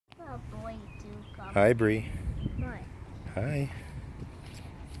Hi, Bree. What? Hi.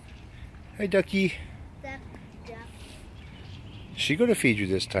 Hi, Ducky. Duck. She gonna feed you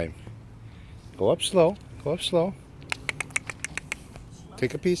this time. Go up slow. Go up slow.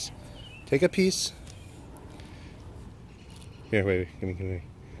 Take a piece. Take a piece. Here, wait. Give me.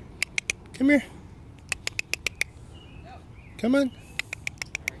 Come here. Come on.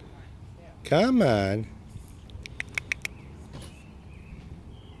 Come on.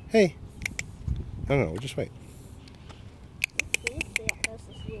 Hey. No, just wait.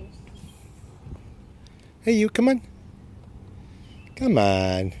 Hey, you, come on. Come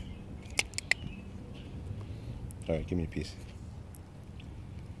on. All right, give me a piece.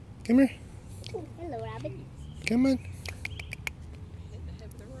 Come here. Oh, hello, rabbit. Come on.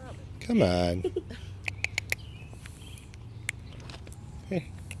 Come on.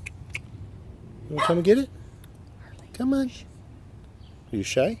 Hey. You want to come and get it? Come on. Are you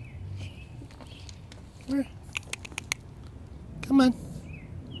shy? Come here. Come on.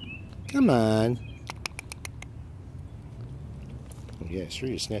 Come on. Oh, yeah, sure,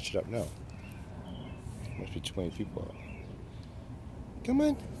 you snatch it up now. Must be too many people out. Come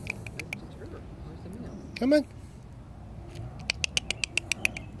on. Come on.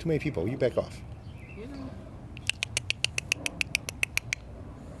 Too many people. You back off.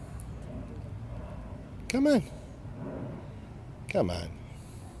 Come on. Come on.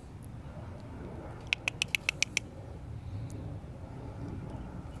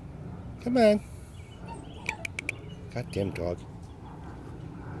 Come on. Goddamn dog.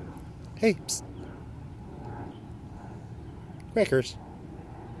 Hey, psst. Crackers.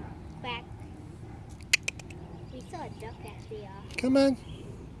 Quack. We saw a duck actually. Come on.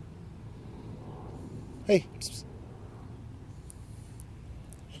 Hey. Psst.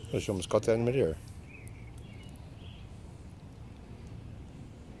 Oh, she almost caught that in midair.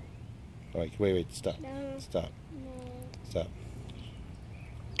 All right, wait. Stop. No. Stop. No. Stop.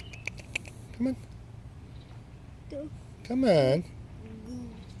 Come on. Go. Come on.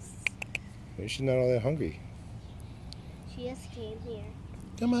 Maybe she's not all that hungry. She just came here.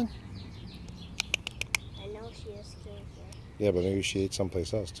 Come on. I know she just came here. Yeah, but maybe she ate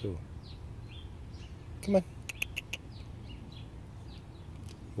someplace else too. Come on.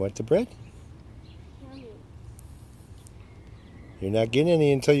 You want the bread? Mommy. You're not getting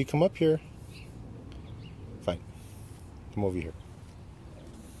any until you come up here. Fine. Come over here.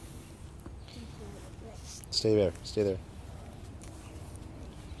 Stay there. Stay there.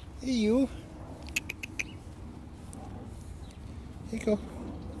 Hey, you. Here you go. Here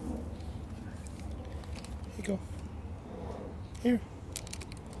you go. Here.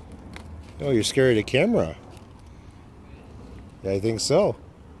 Oh, you're scared of the camera. Yeah, I think so.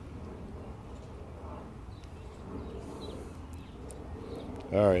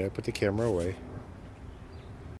 All right, I put the camera away.